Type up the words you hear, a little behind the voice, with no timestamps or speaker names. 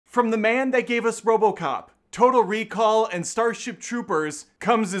From the man that gave us Robocop, Total Recall, and Starship Troopers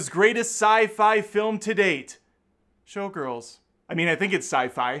comes his greatest sci-fi film to date, Showgirls. I mean, I think it's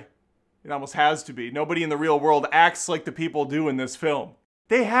sci-fi. It almost has to be. Nobody in the real world acts like the people do in this film.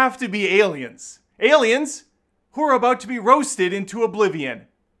 They have to be aliens. Aliens who are about to be roasted into oblivion.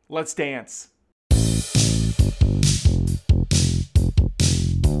 Let's dance.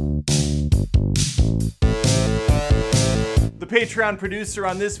 The Patreon producer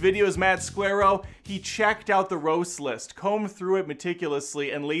on this video is Matt Squero. He checked out the roast list, combed through it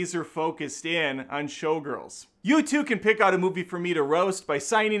meticulously, and laser focused in on Showgirls. You too can pick out a movie for me to roast by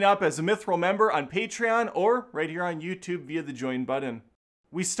signing up as a Mithril member on Patreon or right here on YouTube via the join button.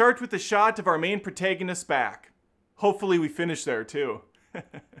 We start with the shot of our main protagonist's back. Hopefully we finish there too.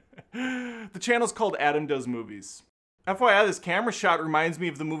 The channel's called Adam Does Movies. FYI, this camera shot reminds me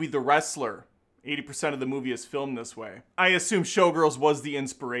of the movie The Wrestler. 80% of the movie is filmed this way. I assume Showgirls was the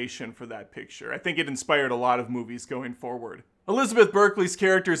inspiration for that picture. I think it inspired a lot of movies going forward. Elizabeth Berkley's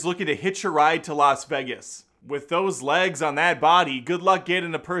character is looking to hitch a ride to Las Vegas. With those legs on that body, good luck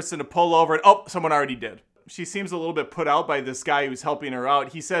getting a person to pull over and oh, someone already did. She seems a little bit put out by this guy who's helping her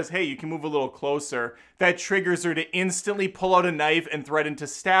out. He says, hey, you can move a little closer. That triggers her to instantly pull out a knife and threaten to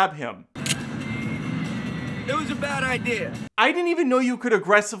stab him. It was a bad idea. I didn't even know you could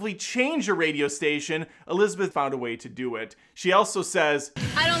aggressively change a radio station. Elizabeth found a way to do it. She also says,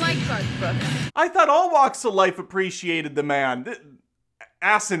 I don't like Garth Brooks. I thought all walks of life appreciated the man.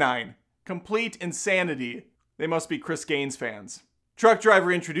 Asinine. Complete insanity. They must be Chris Gaines fans. Truck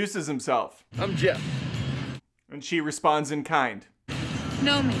driver introduces himself. I'm Jeff. And she responds in kind.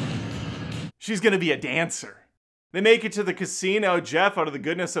 Know me. She's gonna be a dancer. They make it to the casino. Jeff, out of the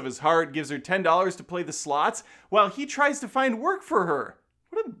goodness of his heart, gives her $10 to play the slots while he tries to find work for her.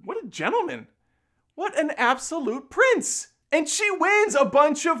 What a gentleman. What an absolute prince. And she wins a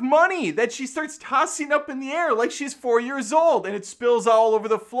bunch of money that she starts tossing up in the air like she's 4 years old, and it spills all over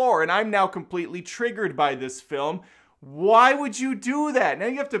the floor. And I'm now completely triggered by this film. Why would you do that? Now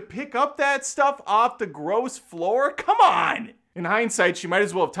you have to pick up that stuff off the gross floor? Come on! In hindsight, she might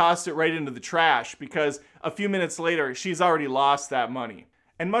as well have tossed it right into the trash because a few minutes later, she's already lost that money.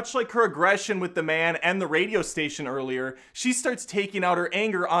 And much like her aggression with the man and the radio station earlier, she starts taking out her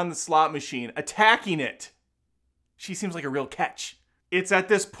anger on the slot machine, attacking it. She seems like a real catch. It's at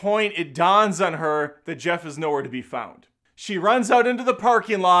this point it dawns on her that Jeff is nowhere to be found. She runs out into the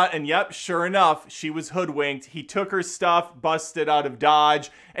parking lot and yep, sure enough, she was hoodwinked. He took her stuff, busted out of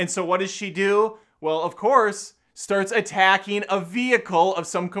Dodge. And so what does she do? Well, of course, starts attacking a vehicle of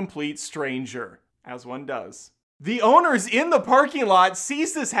some complete stranger, as one does. The owners in the parking lot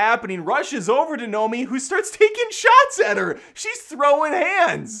sees this happening, rushes over to Nomi, who starts taking shots at her. She's throwing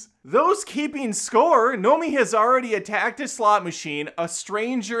hands. Those keeping score, Nomi has already attacked a slot machine, a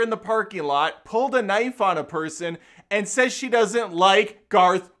stranger in the parking lot, pulled a knife on a person, and says she doesn't like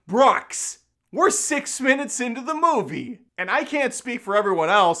Garth Brooks. We're 6 minutes into the movie. And I can't speak for everyone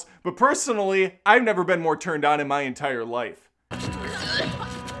else, but personally, I've never been more turned on in my entire life.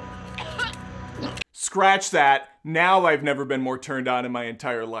 Scratch that. Now I've never been more turned on in my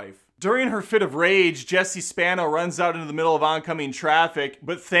entire life. During her fit of rage, Jessie Spano runs out into the middle of oncoming traffic,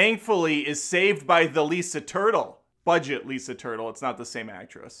 but thankfully is saved by the Lisa Turtle. Budget Lisa Turtle, it's not the same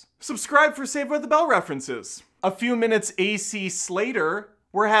actress. Subscribe for Saved by the Bell references. A few minutes AC later,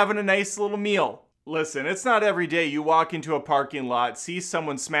 we're having a nice little meal. Listen, it's not every day you walk into a parking lot, see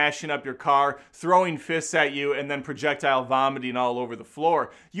someone smashing up your car, throwing fists at you, and then projectile vomiting all over the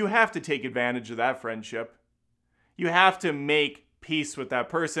floor. You have to take advantage of that friendship. You have to make peace with that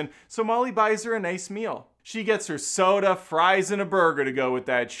person, so Molly buys her a nice meal. She gets her soda, fries, and a burger to go with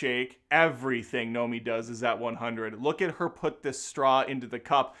that shake. Everything Nomi does is at 100. Look at her put this straw into the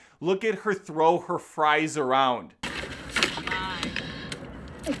cup. Look at her throw her fries around.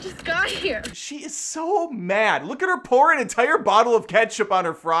 I just got here. She is so mad. Look at her pour an entire bottle of ketchup on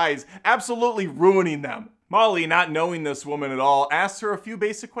her fries, absolutely ruining them. Molly, not knowing this woman at all, asks her a few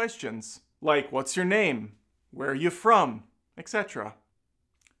basic questions. Like, what's your name? Where are you from? Etc.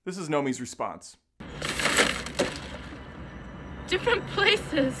 This is Nomi's response. Different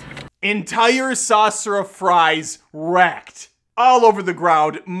places. Entire saucer of fries wrecked. All over the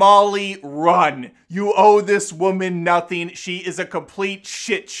ground. Molly, run. You owe this woman nothing. She is a complete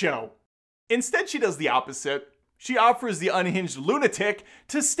shit show. Instead, she does the opposite. She offers the unhinged lunatic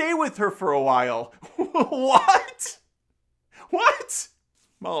to stay with her for a while. What? What?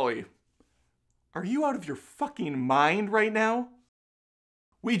 Molly, are you out of your fucking mind right now?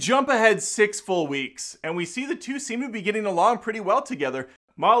 We jump ahead 6 full weeks, and we see the two seem to be getting along pretty well together.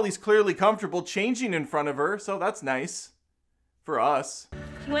 Molly's clearly comfortable changing in front of her, so that's nice. For us.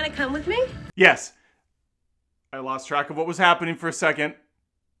 You want to come with me? Yes. I lost track of what was happening for a second.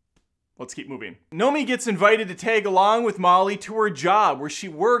 Let's keep moving. Nomi gets invited to tag along with Molly to her job, where she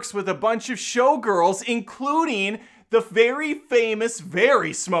works with a bunch of showgirls, including the very famous,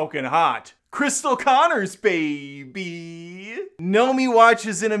 very smoking hot Crystal Connors, baby. Nomi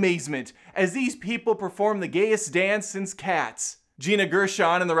watches in amazement as these people perform the gayest dance since Cats. Gina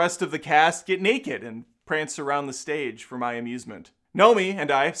Gershon and the rest of the cast get naked and prance around the stage for my amusement. Nomi and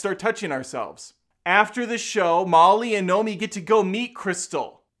I start touching ourselves. After the show, Molly and Nomi get to go meet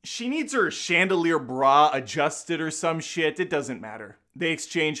Crystal. She needs her chandelier bra adjusted or some shit. It doesn't matter. They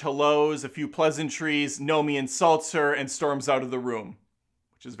exchange hellos, a few pleasantries. Nomi insults her and storms out of the room,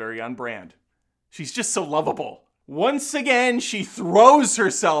 which is very on brand. She's just so lovable. Once again, she throws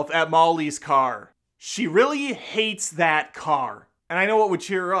herself at Molly's car. She really hates that car. And I know what would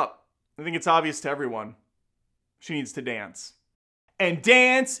cheer her up. I think it's obvious to everyone. She needs to dance. And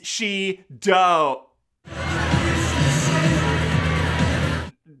dance she do.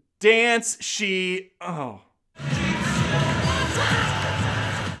 Dance she... Oh.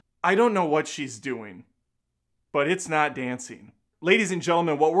 I don't know what she's doing, but it's not dancing. Ladies and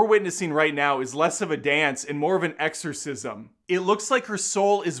gentlemen, what we're witnessing right now is less of a dance and more of an exorcism. It looks like her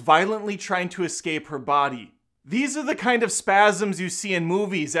soul is violently trying to escape her body. These are the kind of spasms you see in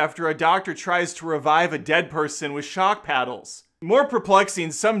movies after a doctor tries to revive a dead person with shock paddles. More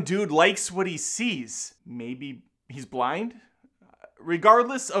perplexing, some dude likes what he sees. Maybe he's blind?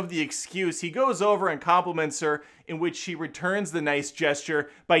 Regardless of the excuse, he goes over and compliments her, in which she returns the nice gesture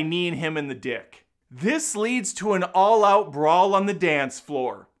by kneeing him in the dick. This leads to an all-out brawl on the dance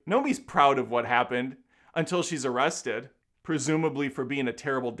floor. Nomi's proud of what happened, until she's arrested, presumably for being a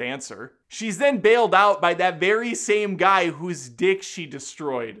terrible dancer. She's then bailed out by that very same guy whose dick she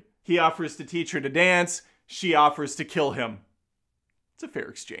destroyed. He offers to teach her to dance, she offers to kill him. It's a fair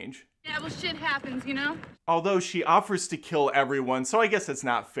exchange. Yeah, well, shit happens, you know? Although she offers to kill everyone, so I guess it's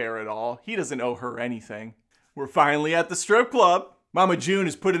not fair at all. He doesn't owe her anything. We're finally at the strip club. Mama June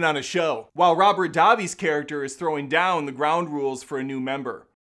is putting on a show, while Robert Davi's character is throwing down the ground rules for a new member.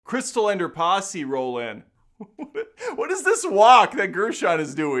 Crystal and her posse roll in. What is this walk that Gershon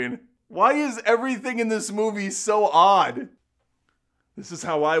is doing? Why is everything in this movie so odd? This is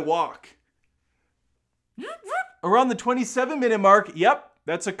how I walk. Around the 27-minute mark, yep,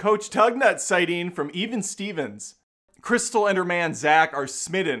 that's a Coach Tugnut sighting from Even Stevens. Crystal and her man Zach are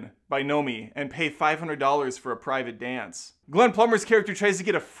smitten by Nomi and pay $500 for a private dance. Glenn Plummer's character tries to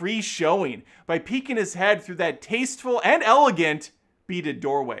get a free showing by peeking his head through that tasteful and elegant beaded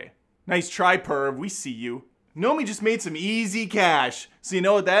doorway. Nice try, perv, we see you. Nomi just made some easy cash, so you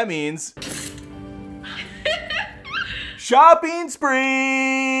know what that means. Shopping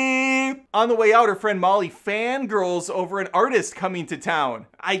spree! On the way out, her friend Molly fangirls over an artist coming to town.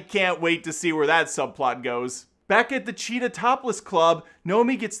 I can't wait to see where that subplot goes. Back at the Cheetah Topless Club,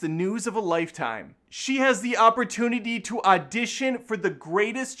 Nomi gets the news of a lifetime. She has the opportunity to audition for the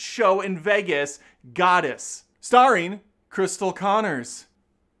greatest show in Vegas, Goddess, starring Crystal Connors.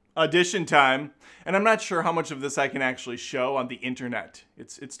 Audition time, and I'm not sure how much of this I can actually show on the internet.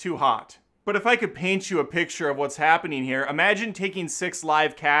 It's too hot. But if I could paint you a picture of what's happening here, imagine taking 6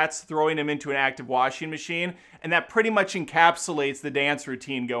 live cats, throwing them into an active washing machine, and that pretty much encapsulates the dance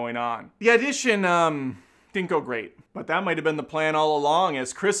routine going on. The audition, didn't go great, but that might have been the plan all along,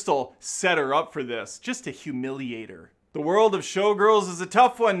 as Crystal set her up for this, just to humiliate her. The world of Showgirls is a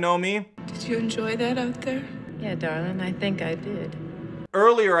tough one, Nomi. Did you enjoy that out there? Yeah, darling, I think I did.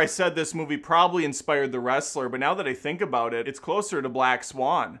 Earlier I said this movie probably inspired The Wrestler, but now that I think about it, it's closer to Black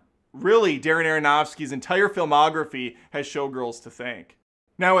Swan. Really, Darren Aronofsky's entire filmography has Showgirls to thank.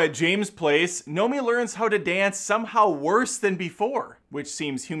 Now at James' place, Nomi learns how to dance somehow worse than before, which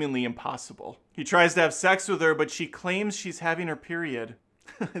seems humanly impossible. He tries to have sex with her, but she claims she's having her period.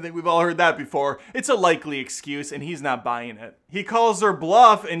 I think we've all heard that before. It's a likely excuse, and he's not buying it. He calls her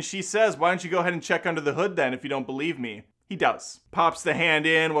bluff, and she says, "Why don't you go ahead and check under the hood then if you don't believe me?" He does. Pops the hand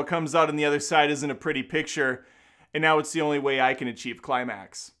in, what comes out on the other side isn't a pretty picture, and now it's the only way I can achieve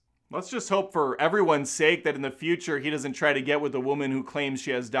climax. Let's just hope for everyone's sake that in the future he doesn't try to get with a woman who claims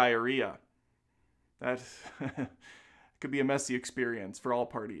she has diarrhea. That could be a messy experience for all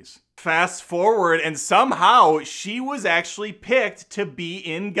parties. Fast forward, and somehow she was actually picked to be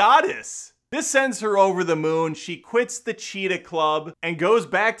in Goddess. This sends her over the moon. She quits the Cheetah Club and goes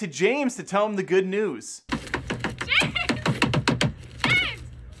back to James to tell him the good news.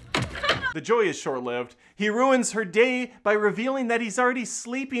 The joy is short-lived. He ruins her day by revealing that he's already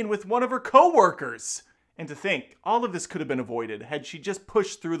sleeping with one of her co-workers. And to think, all of this could have been avoided had she just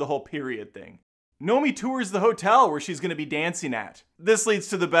pushed through the whole period thing. Nomi tours the hotel where she's going to be dancing at. This leads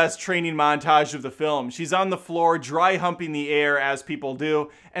to the best training montage of the film. She's on the floor, dry humping the air as people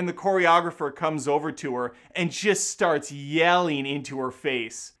do, and the choreographer comes over to her and just starts yelling into her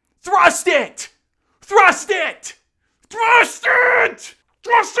face. Thrust it! Thrust it! Thrust it!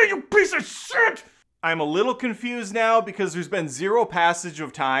 Thrust it, you piece of shit! I'm a little confused now because there's been zero passage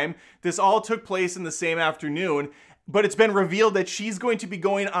of time. This all took place in the same afternoon, but it's been revealed that she's going to be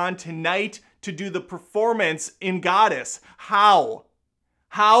going on tonight to do the performance in Goddess. How?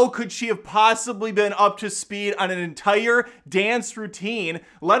 How could she have possibly been up to speed on an entire dance routine,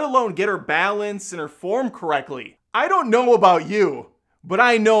 let alone get her balance and her form correctly? I don't know about you, but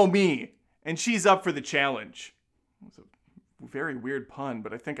I know me, and she's up for the challenge. It was a very weird pun,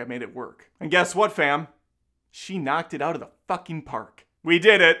 but I think I made it work. And guess what, fam? She knocked it out of the fucking park. We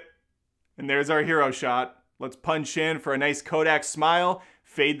did it! And there's our hero shot. Let's punch in for a nice Kodak smile,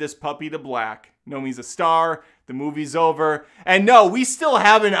 fade this puppy to black. Nomi's a star, the movie's over, and no, we still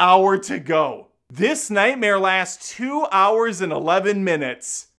have an hour to go. This nightmare lasts 2 hours and 11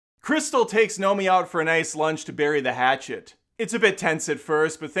 minutes. Crystal takes Nomi out for a nice lunch to bury the hatchet. It's a bit tense at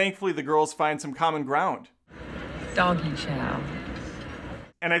first, but thankfully the girls find some common ground. Doggy chow.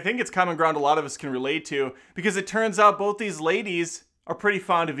 And I think it's common ground a lot of us can relate to, because it turns out both these ladies are pretty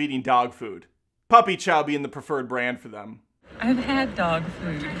fond of eating dog food. Puppy chow being the preferred brand for them. I've had dog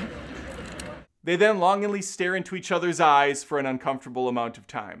food. They then longingly stare into each other's eyes for an uncomfortable amount of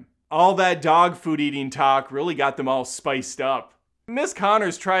time. All that dog food eating talk really got them all spiced up. Miss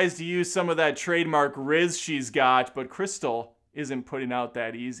Connors tries to use some of that trademark riz she's got, but Crystal isn't putting out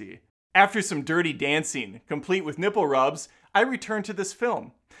that easy. After some dirty dancing, complete with nipple rubs, I return to this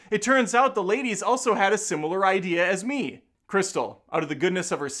film. It turns out the ladies also had a similar idea as me. Crystal, out of the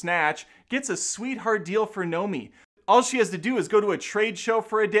goodness of her snatch, gets a sweetheart deal for Nomi. All she has to do is go to a trade show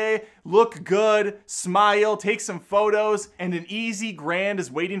for a day, look good, smile, take some photos, and an easy grand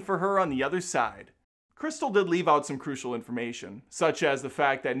is waiting for her on the other side. Crystal did leave out some crucial information, such as the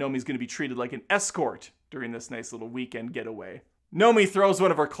fact that Nomi's going to be treated like an escort during this nice little weekend getaway. Nomi throws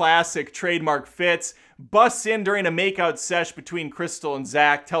one of her classic trademark fits, busts in during a makeout sesh between Crystal and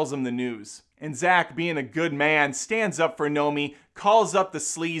Zach, tells him the news. And Zach, being a good man, stands up for Nomi, calls up the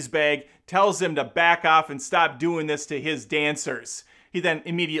sleazebag, tells him to back off and stop doing this to his dancers. He then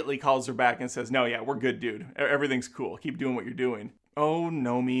immediately calls her back and says, no, yeah, we're good, dude. Everything's cool. Keep doing what you're doing. Oh,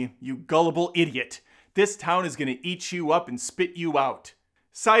 Nomi, you gullible idiot. This town is gonna eat you up and spit you out.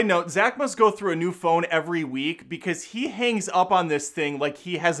 Side note, Zach must go through a new phone every week because he hangs up on this thing like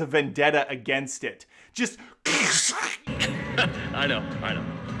he has a vendetta against it. Just... I know.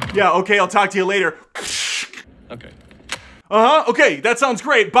 Yeah, okay, I'll talk to you later. Okay. Okay, that sounds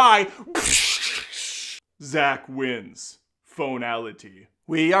great, bye. Zach wins. Phonality.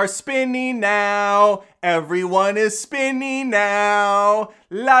 We are spinning now. Everyone is spinning now.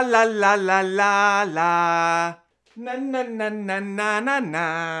 La la la la la la. Na na na na na na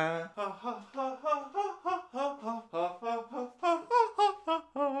na.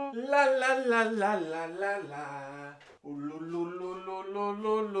 La la la la la la la.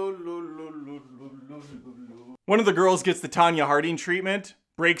 One of the girls gets the Tanya Harding treatment,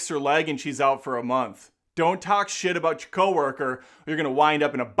 breaks her leg, and she's out for a month. Don't talk shit about your coworker, or you're gonna wind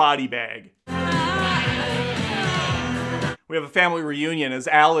up in a body bag. We have a family reunion as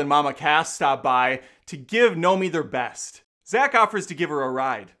Al and Mama Cass stop by to give Nomi their best. Zach offers to give her a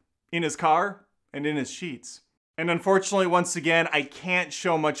ride, in his car and in his sheets. And unfortunately, once again, I can't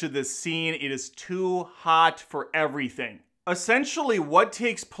show much of this scene. It is too hot for everything. Essentially, what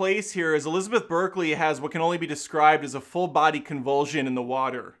takes place here is Elizabeth Berkley has what can only be described as a full body convulsion in the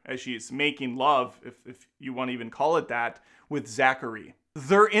water as she's making love, if you want to even call it that, with Zachary.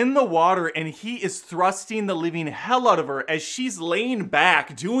 They're in the water and he is thrusting the living hell out of her as she's laying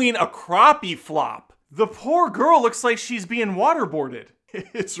back doing a crappie flop. The poor girl looks like she's being waterboarded.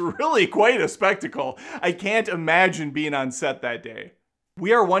 It's really quite a spectacle. I can't imagine being on set that day.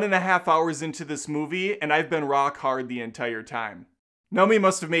 We are 1.5 hours into this movie, and I've been rock hard the entire time. Nomi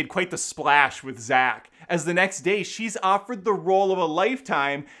must have made quite the splash with Zach, as the next day she's offered the role of a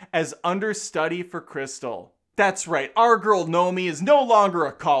lifetime as understudy for Crystal. That's right, our girl Nomi is no longer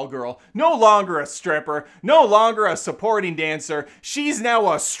a call girl, no longer a stripper, no longer a supporting dancer. She's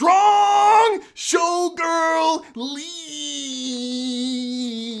now a strong showgirl lead.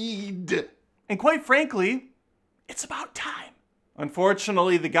 And quite frankly, it's about time.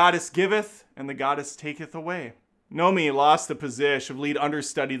 Unfortunately, the goddess giveth and the goddess taketh away. Nomi lost the position of lead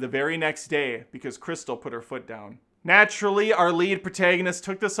understudy the very next day because Crystal put her foot down. Naturally, our lead protagonist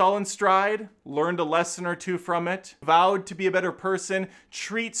took this all in stride, learned a lesson or two from it, vowed to be a better person,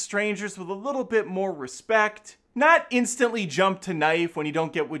 treat strangers with a little bit more respect, not instantly jump to knife when you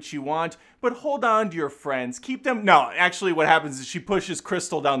don't get what you want, but hold on to your friends, keep them— No, actually what happens is she pushes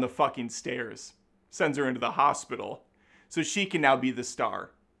Crystal down the fucking stairs, sends her into the hospital, so she can now be the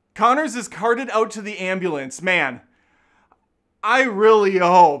star. Connors is carted out to the ambulance. Man, I really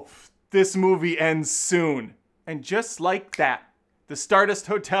hope this movie ends soon. And just like that, the Stardust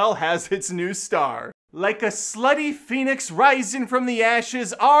Hotel has its new star. Like a slutty phoenix rising from the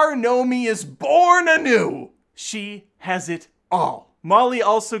ashes, our Nomi is born anew. She has it all. Molly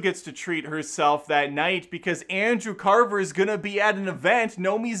also gets to treat herself that night because Andrew Carver is gonna be at an event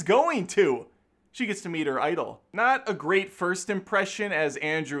Nomi's going to. She gets to meet her idol. Not a great first impression as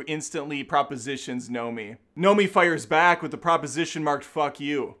Andrew instantly propositions Nomi. Nomi fires back with the proposition marked "fuck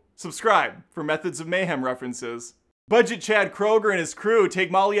you." Subscribe for Methods of Mayhem references. Budget Chad Kroger and his crew take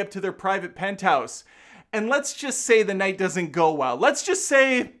Molly up to their private penthouse. And let's just say the night doesn't go well. Let's just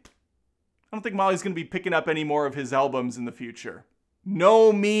say I don't think Molly's gonna be picking up any more of his albums in the future.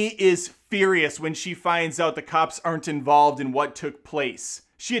 Nomi is furious when she finds out the cops aren't involved in what took place.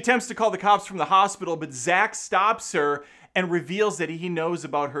 She attempts to call the cops from the hospital, but Zach stops her and reveals that he knows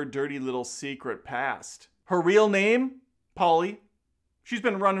about her dirty little secret past. Her real name? Polly. She's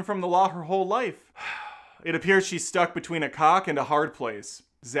been running from the law her whole life. It appears she's stuck between a cock and a hard place.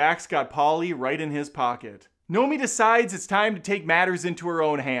 Zach's got Polly right in his pocket. Nomi decides it's time to take matters into her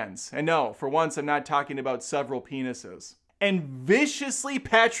own hands. And no, for once I'm not talking about several penises. And viciously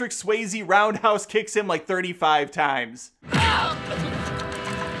Patrick Swayze roundhouse kicks him like 35 times.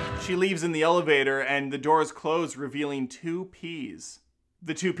 She leaves in the elevator and the doors close, revealing 2 P's.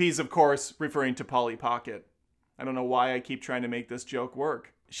 The 2 P's, of course, referring to Polly Pocket. I don't know why I keep trying to make this joke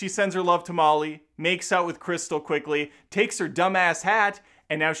work. She sends her love to Molly, makes out with Crystal quickly, takes her dumbass hat,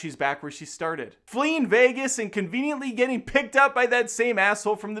 and now she's back where she started. Fleeing Vegas and conveniently getting picked up by that same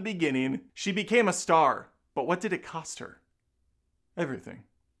asshole from the beginning. She became a star, but what did it cost her? Everything.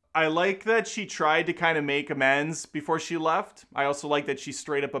 I like that she tried to kind of make amends before she left. I also like that she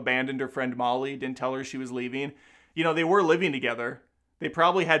straight up abandoned her friend Molly, didn't tell her she was leaving. You know, they were living together. They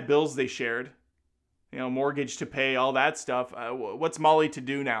probably had bills they shared. You know, mortgage to pay, all that stuff. What's Molly to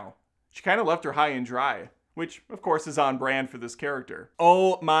do now? She kind of left her high and dry, which of course is on brand for this character.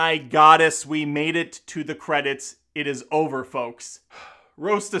 Oh my goddess, we made it to the credits. It is over, folks.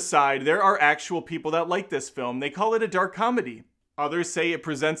 Roast aside, there are actual people that like this film. They call it a dark comedy. Others say it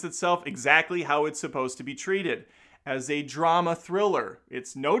presents itself exactly how it's supposed to be treated, as a drama thriller.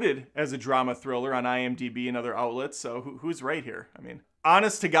 It's noted as a drama thriller on IMDb and other outlets, so who's right here? I mean,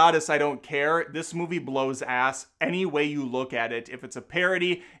 honest to goddess, I don't care. This movie blows ass any way you look at it. If it's a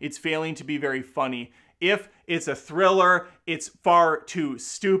parody, it's failing to be very funny. If it's a thriller, it's far too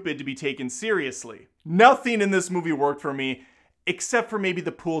stupid to be taken seriously. Nothing in this movie worked for me, except for maybe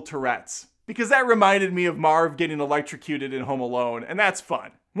the pool Tourette's, because that reminded me of Marv getting electrocuted in Home Alone, and that's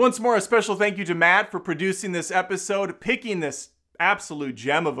fun. Once more, a special thank you to Matt for producing this episode, picking this absolute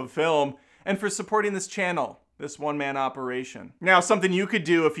gem of a film, and for supporting this channel, this one-man operation. Now, something you could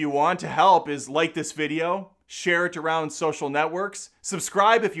do if you want to help is like this video, share it around social networks,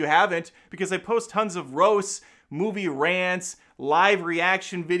 subscribe if you haven't, because I post tons of roasts, movie rants, live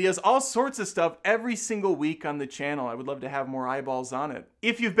reaction videos, all sorts of stuff every single week on the channel. I would love to have more eyeballs on it.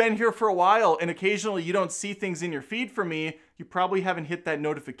 If you've been here for a while and occasionally you don't see things in your feed from me, you probably haven't hit that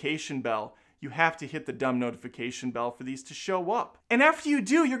notification bell. You have to hit the dumb notification bell for these to show up. And after you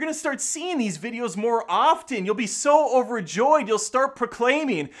do, you're gonna start seeing these videos more often. You'll be so overjoyed, you'll start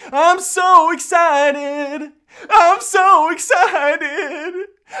proclaiming, "I'm so excited! I'm so excited!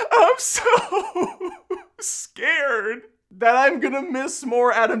 I'm so scared that I'm gonna miss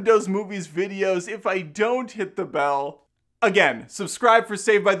more Adam Does Movies videos if I don't hit the bell." Again, subscribe for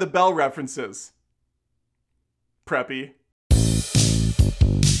Saved by the Bell references. Preppy.